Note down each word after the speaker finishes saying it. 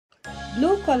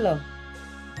blue color.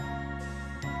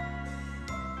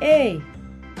 A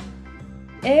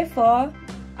for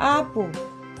apple.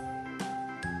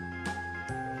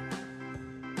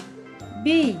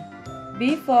 B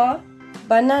for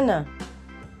banana.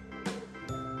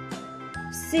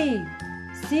 C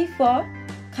for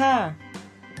car.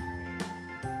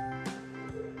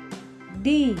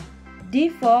 D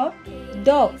for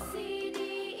dog.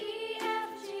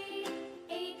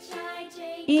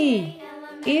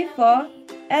 E for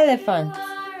elephant.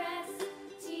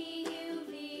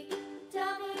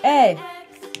 F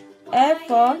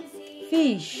for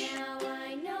fish.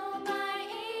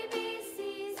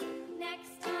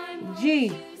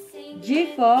 G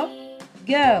for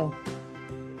girl.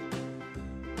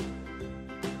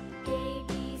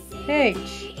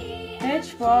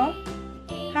 H for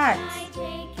heart.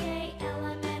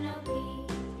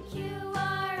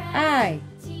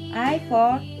 I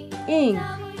for ink.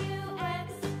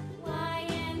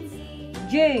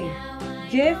 J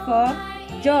for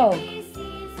jog.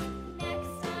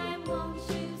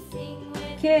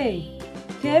 K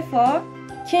for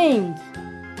king.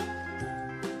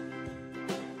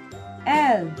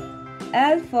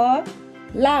 L for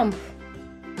lamp.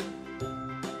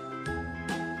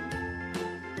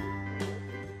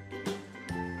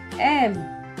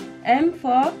 M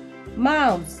for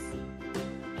mouse.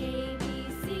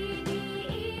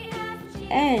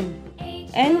 N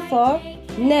for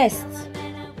nest.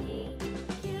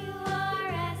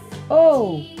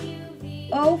 O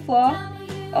for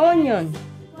onion.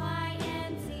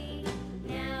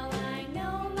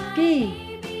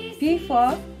 P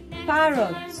for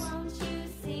parrot.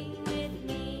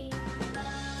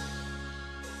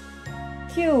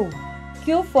 Q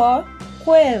for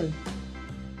quail.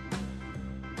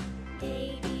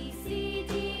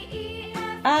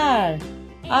 R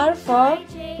for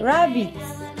rabbit.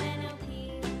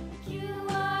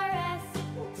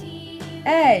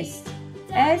 S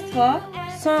for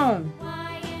sun.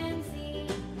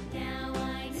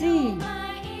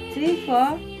 T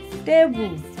for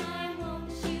table.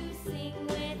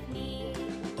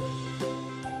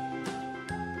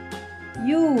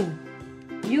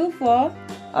 U for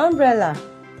umbrella.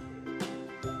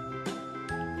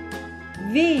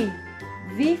 V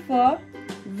for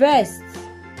vest.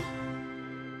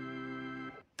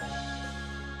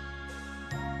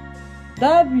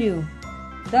 W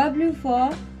for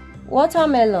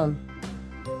watermelon.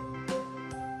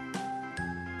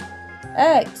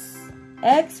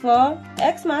 X for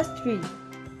Xmas tree.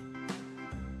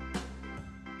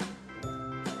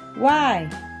 Y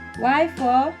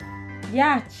for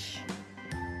yacht.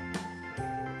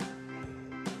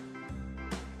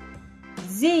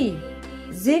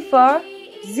 Z for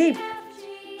zip.